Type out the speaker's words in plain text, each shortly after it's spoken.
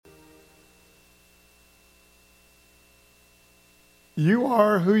You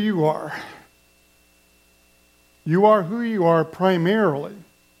are who you are. You are who you are primarily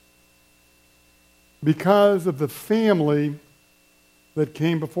because of the family that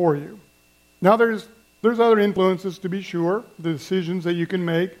came before you. Now there's other influences, to be sure, the decisions that you can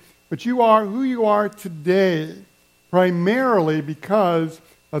make, but you are who you are today primarily because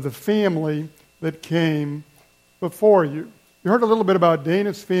of the family that came before you. You heard a little bit about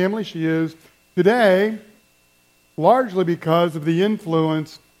Dana's family. She is today largely because of the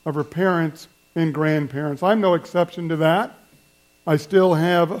influence of her parents and grandparents. I'm no exception to that. I still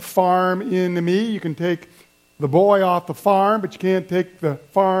have a farm in me. You can take the boy off the farm, but you can't take the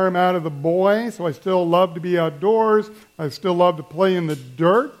farm out of the boy. So I still love to be outdoors. I still love to play in the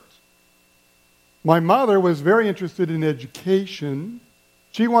dirt. My mother was very interested in education.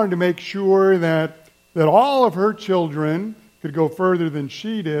 She wanted to make sure that all of her children could go further than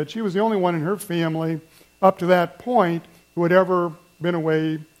she did. She was the only one in her family up to that point who had ever been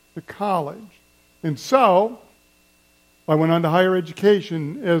away to college. And so I went on to higher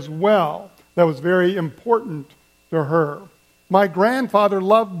education as well. That was very important to her. My grandfather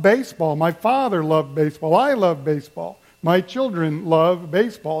loved baseball. My father loved baseball. I love baseball. My children love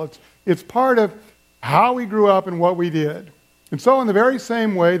baseball. It's part of how we grew up and what we did. And so in the very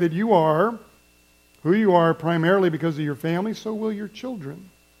same way that you are who you are primarily because of your family, so will your children.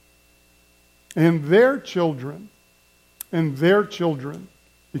 And their children. And their children.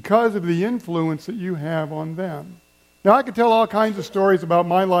 Because of the influence that you have on them. Now, I could tell all kinds of stories about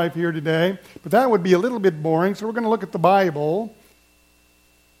my life here today, but that would be a little bit boring, so we're going to look at the Bible.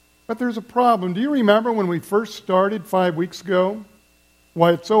 But there's a problem. Do you remember when we first started 5 weeks ago?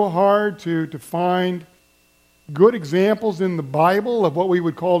 Why it's so hard to find good examples in the Bible of what we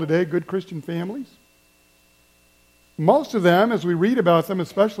would call today good Christian families? Most of them, as we read about them,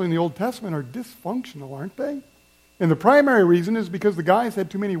 especially in the Old Testament, are dysfunctional, aren't they? And the primary reason is because the guys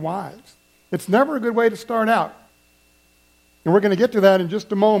had too many wives. It's never a good way to start out. And we're going to get to that in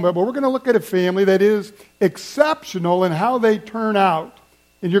just a moment, but we're going to look at a family that is exceptional in how they turn out.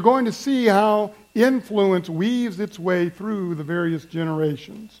 And you're going to see how influence weaves its way through the various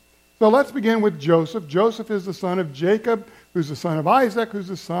generations. So let's begin with Joseph. Joseph is the son of Jacob, who's the son of Isaac, who's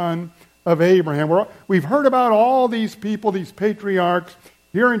the son of Abraham. We've heard about all these people, these patriarchs,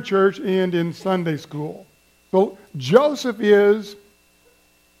 here in church and in Sunday school. So Joseph is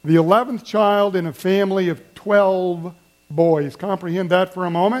the 11th child in a family of 12 boys. Comprehend that for a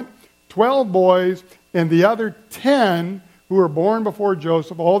moment. 12 boys, and the other 10 who were born before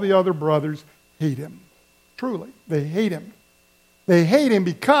Joseph, all the other brothers, hate him. Truly, they hate him. They hate him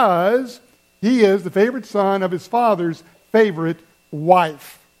because he is the favorite son of his father's favorite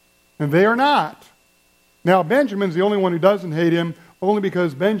wife. And they are not. Now, Benjamin's the only one who doesn't hate him, only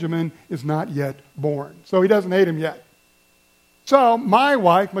because Benjamin is not yet born. So he doesn't hate him yet. So my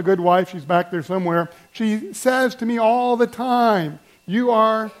wife, my good wife, she's back there somewhere, she says to me all the time, "You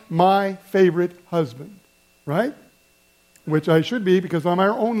are my favorite husband." Right? Which I should be because I'm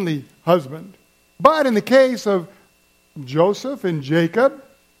our only husband. But in the case of Joseph and Jacob,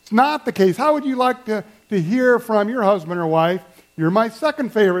 it's not the case. How would you like to hear from your husband or wife, "You're my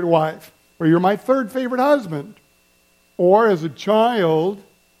second favorite wife," or "You're my third favorite husband"? Or as a child,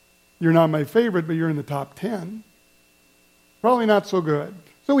 "You're not my favorite, but you're in the top 10. Probably not so good.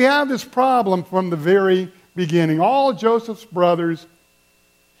 So we have this problem from the very beginning. All Joseph's brothers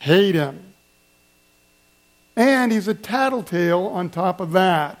hate him. And he's a tattletale on top of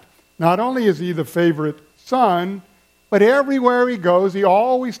that. Not only is he the favorite son, but everywhere he goes, he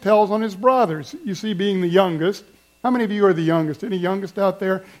always tells on his brothers. You see, being the youngest, how many of you are the youngest? Any youngest out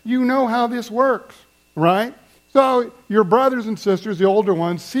there? You know how this works, right? So your brothers and sisters, the older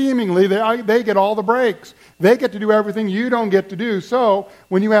ones, seemingly they get all the breaks. They get to do everything you don't get to do. So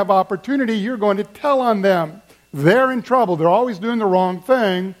when you have opportunity, you're going to tell on them. They're in trouble. They're always doing the wrong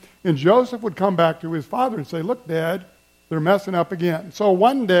thing. And Joseph would come back to his father and say, "Look, Dad, they're messing up again." So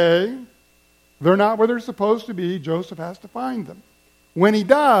one day, they're not where they're supposed to be. Joseph has to find them. When he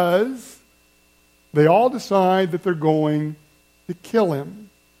does, they all decide that they're going to kill him.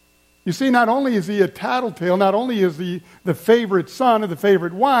 You see, not only is he a tattletale, not only is he the favorite son of the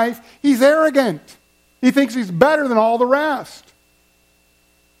favorite wife, he's arrogant. He thinks he's better than all the rest.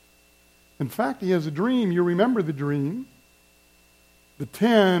 In fact, he has a dream. You remember the dream. The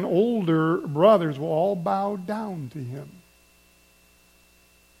 10 older brothers will all bow down to him.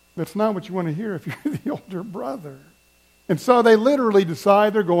 That's not what you want to hear if you're the older brother. And so they literally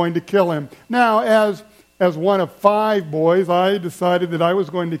decide they're going to kill him. Now, as one of 5 boys, I decided that I was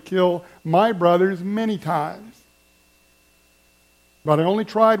going to kill my brothers many times. But I only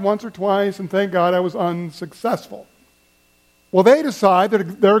tried once or twice, and thank God I was unsuccessful. Well, they decide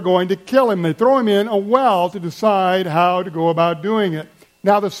that they're going to kill him. They throw him in a well to decide how to go about doing it.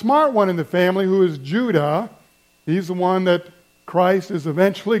 Now, the smart one in the family, who is Judah, he's the one that Christ is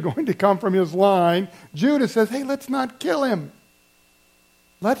eventually going to come from his line. Judah says, hey, let's not kill him.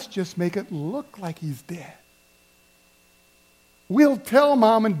 Let's just make it look like he's dead. We'll tell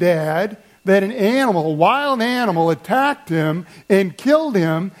Mom and Dad that an animal, a wild animal, attacked him and killed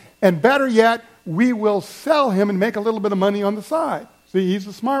him, and better yet, we will sell him and make a little bit of money on the side. See, he's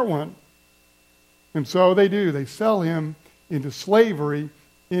the smart one. And so they do. They sell him into slavery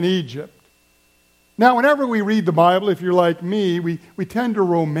in Egypt. Now, whenever we read the Bible, if you're like me, we tend to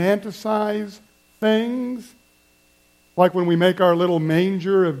romanticize things. Like when we make our little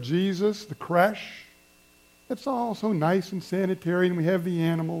manger of Jesus, the creche. It's all so nice and sanitary, and we have the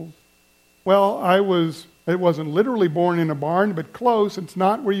animals. Well, it wasn't literally born in a barn, but close. It's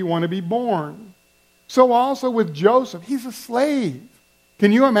not where you want to be born. So also with Joseph, he's a slave.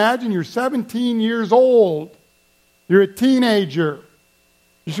 Can you imagine? You're 17 years old. You're a teenager.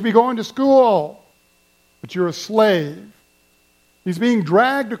 You should be going to school, but you're a slave. He's being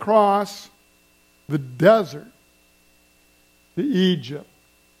dragged across the desert to Egypt.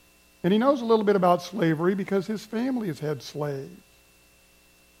 And he knows a little bit about slavery because his family has had slaves.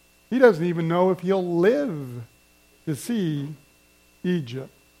 He doesn't even know if he'll live to see Egypt.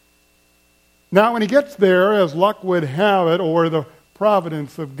 Now, when he gets there, as luck would have it, or the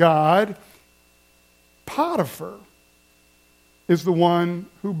providence of God, Potiphar is the one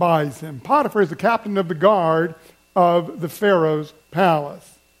who buys him. Potiphar is the captain of the guard of the Pharaoh's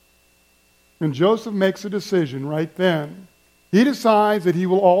palace. And Joseph makes a decision right then. He decides that he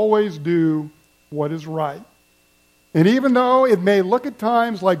will always do what is right. And even though it may look at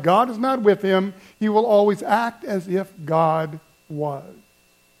times like God is not with him, he will always act as if God was.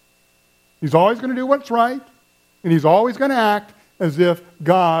 He's always going to do what's right, and he's always going to act as if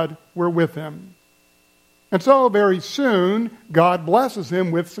God were with him. And so very soon, God blesses him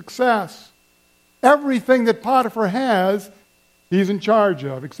with success. Everything that Potiphar has, he's in charge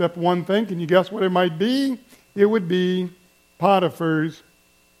of, except one thing. Can you guess what it might be? It would be Potiphar's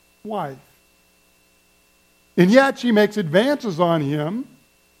wife. And yet she makes advances on him,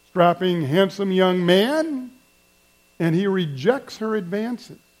 strapping, handsome young man, and he rejects her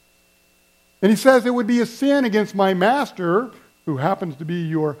advances. And he says, it would be a sin against my master, who happens to be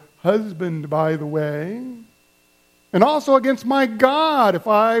your husband, by the way, and also against my God if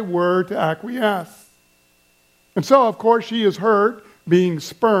I were to acquiesce. And so, of course, she is hurt, being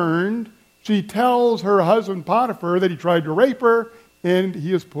spurned. She tells her husband Potiphar that he tried to rape her, and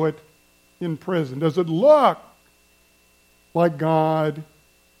he is put in prison. Does it look like God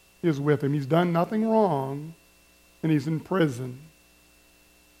is with him? He's done nothing wrong, and he's in prison.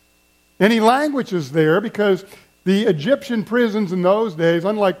 And he languishes there because the Egyptian prisons in those days,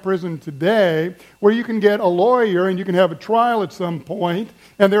 unlike prison today, where you can get a lawyer and you can have a trial at some point,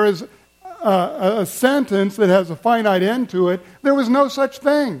 and there is a sentence that has a finite end to it, there was no such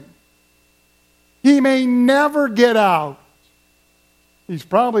thing. He may never get out. He's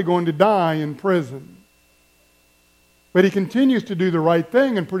probably going to die in prison. But he continues to do the right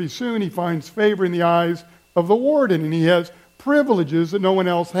thing, and pretty soon he finds favor in the eyes of the warden, and he has privileges that no one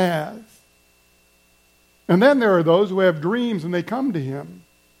else has. And then there are those who have dreams, and they come to him.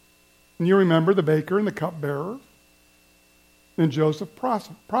 And you remember the baker and the cupbearer. And Joseph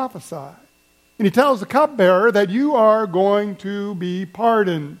prophesied. And he tells the cupbearer that you are going to be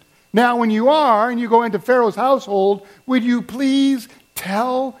pardoned. Now, when you are, and you go into Pharaoh's household, would you please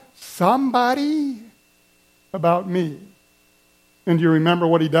tell somebody about me? And do you remember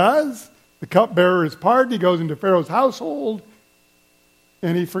what he does? The cupbearer is pardoned. He goes into Pharaoh's household,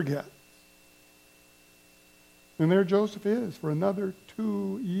 and he forgets. And there Joseph is for another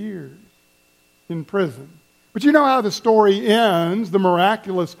 2 years in prison. But you know how the story ends, the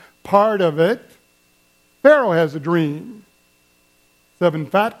miraculous part of it. Pharaoh has a dream. 7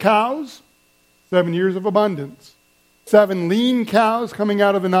 fat cows, 7 years of abundance. 7 lean cows coming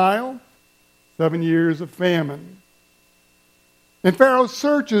out of the Nile, 7 years of famine. And Pharaoh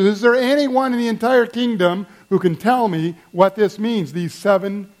searches, is there anyone in the entire kingdom who can tell me what this means, these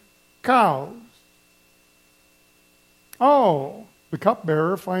 7 cows? Oh, the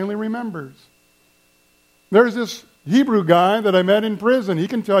cupbearer finally remembers. There's this Hebrew guy that I met in prison. He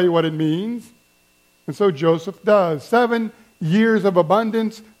can tell you what it means. And so Joseph does. 7 years of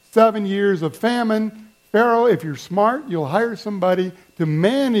abundance, 7 years of famine. Pharaoh, if you're smart, you'll hire somebody to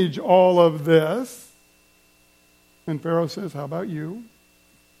manage all of this. And Pharaoh says, how about you?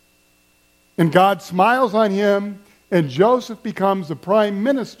 And God smiles on him, and Joseph becomes the prime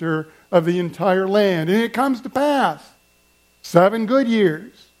minister of the entire land. And it comes to pass 7 good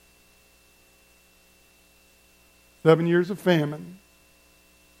years. 7 years of famine.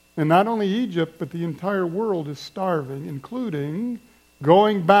 And not only Egypt, but the entire world is starving, including,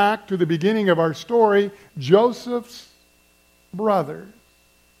 going back to the beginning of our story, Joseph's brothers,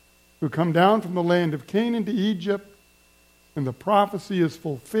 who come down from the land of Canaan to Egypt, and the prophecy is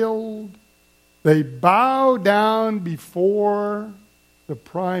fulfilled. They bow down before the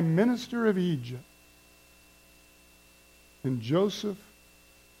prime minister of Egypt. And Joseph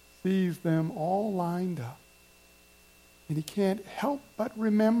sees them all lined up. And he can't help but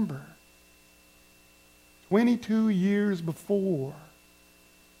remember 22 years before,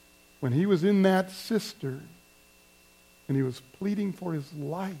 when he was in that cistern and he was pleading for his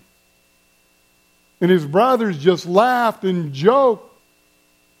life. And his brothers just laughed and joked.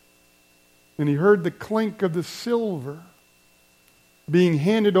 And he heard the clink of the silver being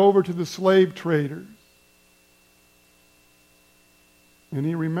handed over to the slave traders. And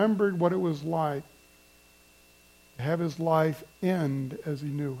he remembered what it was like to have his life end as he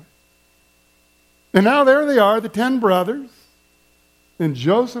knew it. And now there they are, the 10 brothers. And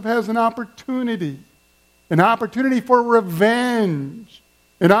Joseph has an opportunity for revenge,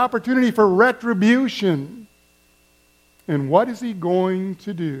 an opportunity for retribution. And what is he going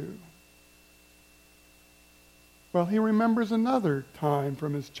to do? Well, he remembers another time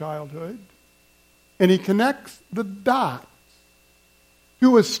from his childhood, and he connects the dots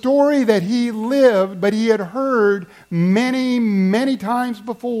to a story that he lived, but he had heard many, many times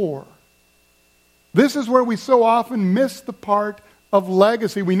before. This is where we so often miss the part of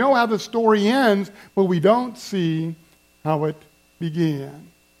legacy. We know how the story ends, but we don't see how it began.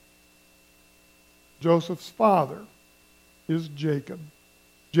 Joseph's father is Jacob.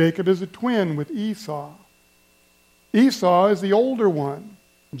 Jacob is a twin with Esau. Esau is the older one.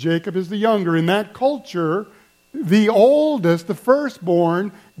 Jacob is the younger. In that culture, the oldest, the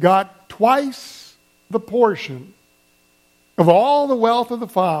firstborn, got twice the portion of all the wealth of the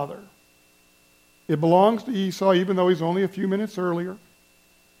father. It belongs to Esau, even though he's only a few minutes earlier.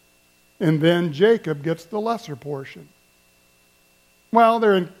 And then Jacob gets the lesser portion. Well,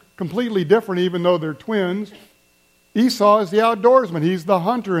 they're completely different, even though they're twins. Esau is the outdoorsman. He's the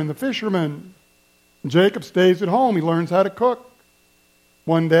hunter and the fisherman. Jacob stays at home. He learns how to cook.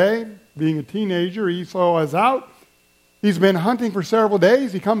 One day, being a teenager, Esau is out. He's been hunting for several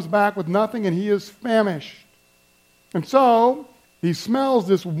days. He comes back with nothing, and he is famished. And so, he smells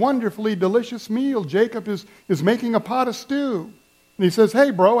this wonderfully delicious meal. Jacob is making a pot of stew. And he says, "Hey,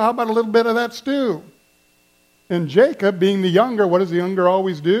 bro, how about a little bit of that stew?" And Jacob, being the younger, what does the younger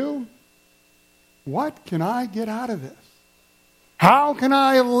always do? What can I get out of this? How can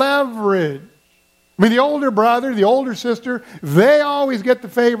I leverage? I mean, the older brother, the older sister, they always get the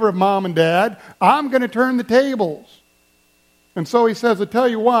favor of mom and dad. I'm going to turn the tables. And so he says, I tell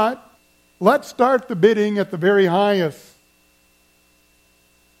you what, let's start the bidding at the very highest.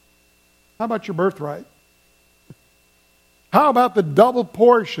 How about your birthright? How about the double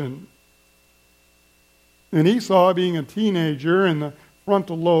portion? And Esau, being a teenager and the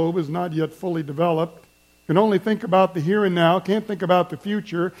frontal lobe is not yet fully developed, can only think about the here and now, can't think about the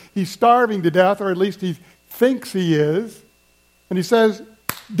future. He's starving to death, or at least he thinks he is. And he says,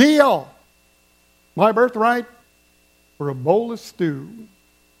 deal! My birthright for a bowl of stew.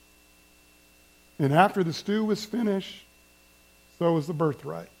 And after the stew was finished, so was the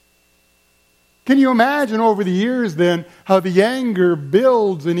birthright. Can you imagine over the years then how the anger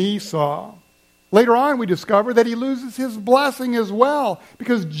builds in Esau? Later on we discover that he loses his blessing as well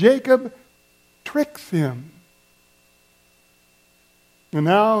because Jacob tricks him. And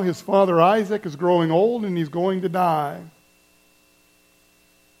now his father Isaac is growing old and he's going to die.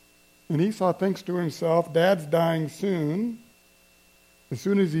 And Esau thinks to himself, Dad's dying soon. As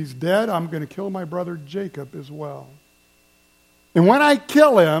soon as he's dead, I'm going to kill my brother Jacob as well. And when I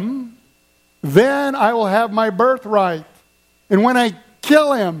kill him, then I will have my birthright. And when I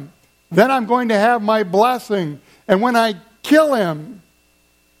kill him, then I'm going to have my blessing. And when I kill him,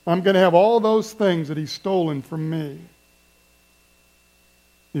 I'm going to have all those things that he's stolen from me.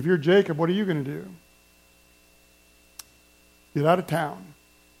 If you're Jacob, what are you going to do? Get out of town.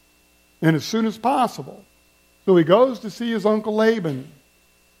 And as soon as possible. So he goes to see his uncle Laban.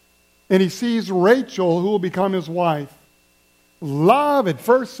 And he sees Rachel, who will become his wife. Love at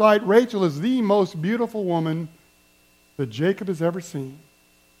first sight. Rachel is the most beautiful woman that Jacob has ever seen.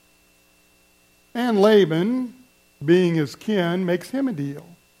 And Laban, being his kin, makes him a deal.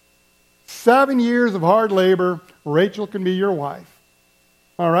 7 years of hard labor, Rachel can be your wife.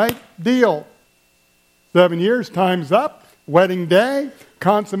 All right? Deal. 7 years, time's up. Wedding day.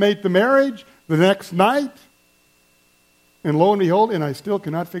 Consummate the marriage. The next night, And lo and behold, and I still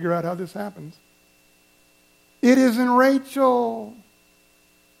cannot figure out how this happens, it isn't Rachel.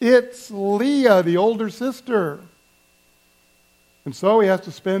 It's Leah, the older sister. And so he has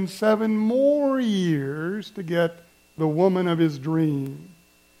to spend 7 more years to get the woman of his dream.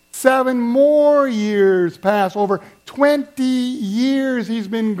 7 more years pass. Over 20 years he's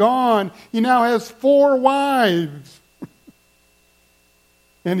been gone. He now has 4 wives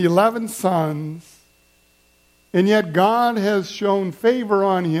and 11 sons. And yet God has shown favor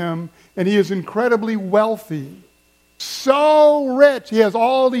on him, and he is incredibly wealthy. So rich. He has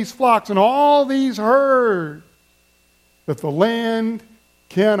all these flocks and all these herds that the land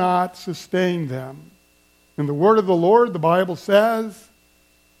cannot sustain them. And the word of the Lord, the Bible says,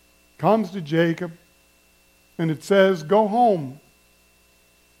 comes to Jacob, and it says, go home.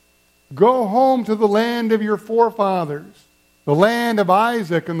 Go home to the land of your forefathers, the land of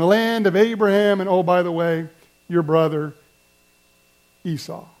Isaac and the land of Abraham, and oh, by the way, your brother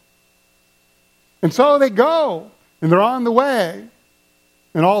Esau. And so they go, and they're on the way,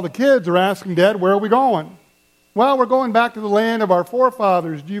 and all the kids are asking Dad, where are we going? Well, we're going back to the land of our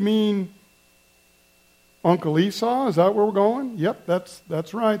forefathers. Do you mean Uncle Esau? Is that where we're going? Yep,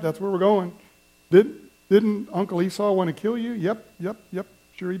 that's right. That's where we're going. Didn't Uncle Esau want to kill you? Yep.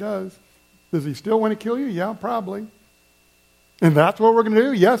 Sure he does. Does he still want to kill you? Yeah, probably. And that's what we're going to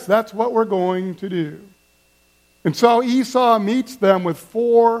do? Yes, that's what we're going to do. And so Esau meets them with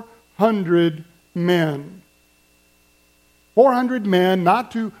 400 men. 400 men,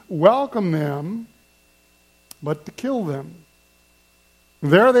 not to welcome them, but to kill them.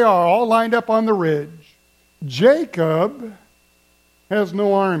 There they are, all lined up on the ridge. Jacob has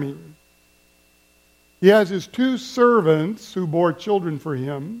no army. He has his 2 servants who bore children for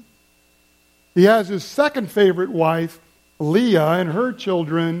him. He has his second favorite wife, Leah, and her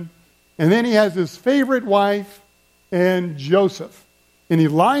children. And then he has his favorite wife and Joseph. And he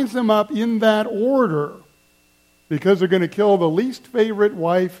lines them up in that order because they're going to kill the least favorite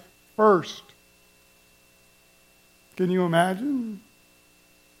wife first. Can you imagine?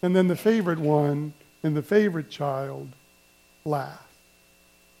 And then the favorite one and the favorite child last.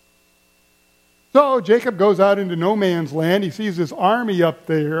 So Jacob goes out into no man's land. He sees this army up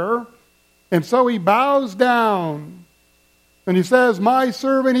there. And so he bows down. And he says, my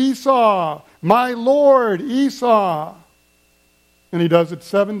servant Esau, my Lord Esau. And he does it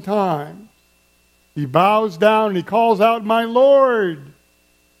 7 times. He bows down and he calls out, my Lord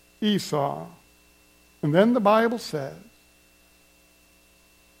Esau. And then the Bible says,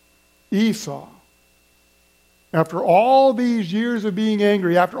 Esau, after all these years of being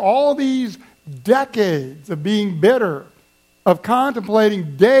angry, after all these decades of being bitter, of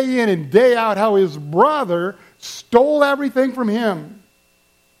contemplating day in and day out how his brother stole everything from him,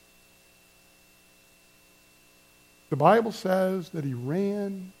 the Bible says that he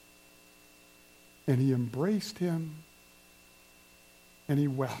ran and he embraced him and he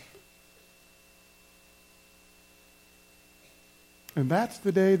wept. And that's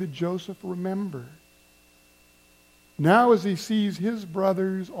the day that Joseph remembered. Now as he sees his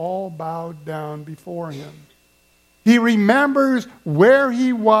brothers all bowed down before him, he remembers where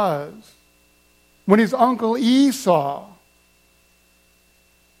he was when his uncle Esau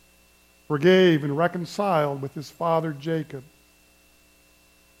forgave and reconciled with his father Jacob.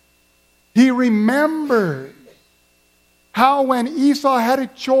 He remembered how when Esau had a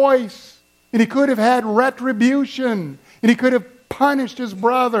choice and he could have had retribution and he could have punished his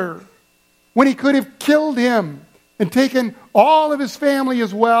brother, when he could have killed him and taken all of his family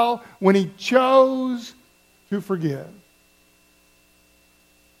as well, when he chose to forgive.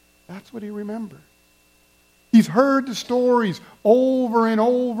 That's what he remembered. He's heard the stories over and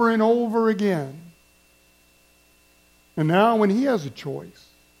over and over again. And now when he has a choice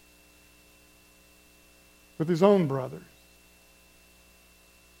with his own brothers,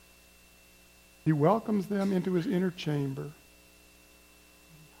 he welcomes them into his inner chamber,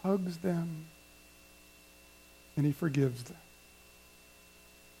 hugs them, and he forgives them.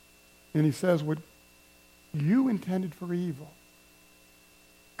 And he says, what you intended for evil,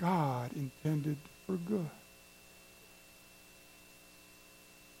 God intended for good.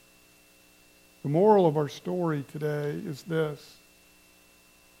 The moral of our story today is this.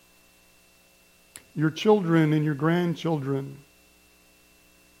 Your children and your grandchildren,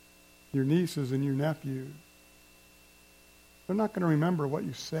 your nieces and your nephews, they're not going to remember what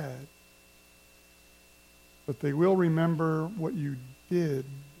you said, but they will remember what you did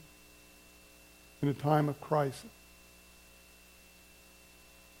in a time of crisis.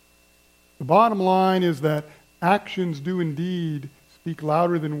 The bottom line is that actions do indeed speak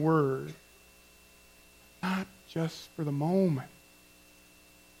louder than words. Not just for the moment.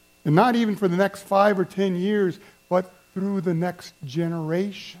 And not even for the next 5 or 10 years, but through the next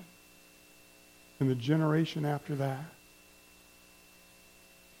generation and the generation after that.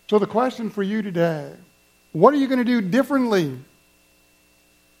 So the question for you today, what are you going to do differently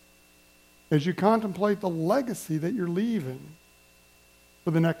as you contemplate the legacy that you're leaving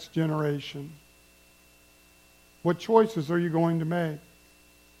for the next generation? What choices are you going to make?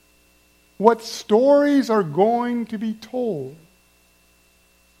 What stories are going to be told?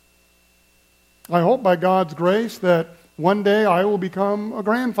 I hope by God's grace that one day I will become a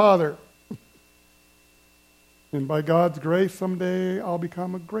grandfather. And by God's grace, someday I'll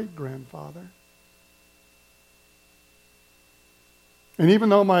become a great-grandfather. And even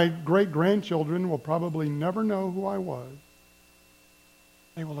though my great-grandchildren will probably never know who I was,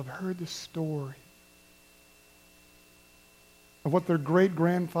 they will have heard the story of what their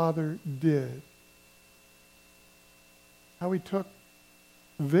great-grandfather did. How he took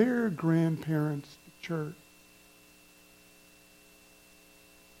their grandparents to church.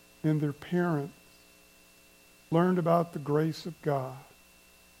 And their parents learned about the grace of God.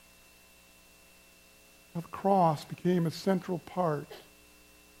 How the cross became a central part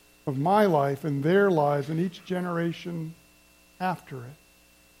of my life and their lives and each generation after it.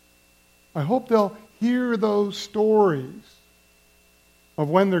 I hope they'll hear those stories of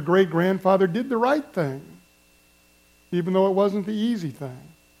when their great-grandfather did the right thing, even though it wasn't the easy thing.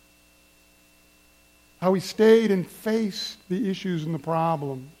 How he stayed and faced the issues and the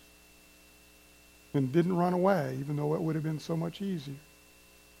problems and didn't run away, even though it would have been so much easier.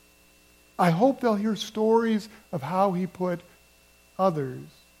 I hope they'll hear stories of how he put others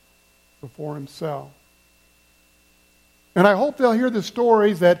before himself. And I hope they'll hear the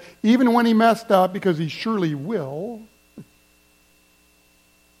stories that even when he messed up, because he surely will,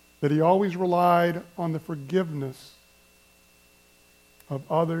 that he always relied on the forgiveness of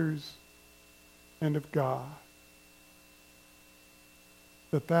others and of God.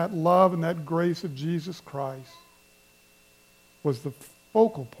 That love and that grace of Jesus Christ was the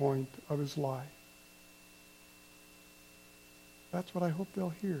focal point of his life. That's what I hope they'll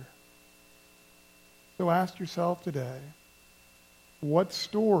hear. So ask yourself today, what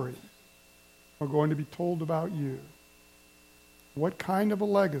stories are going to be told about you? What kind of a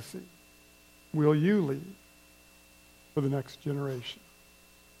legacy will you leave for the next generation?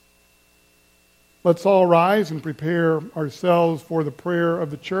 Let's all rise and prepare ourselves for the prayer of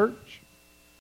the church.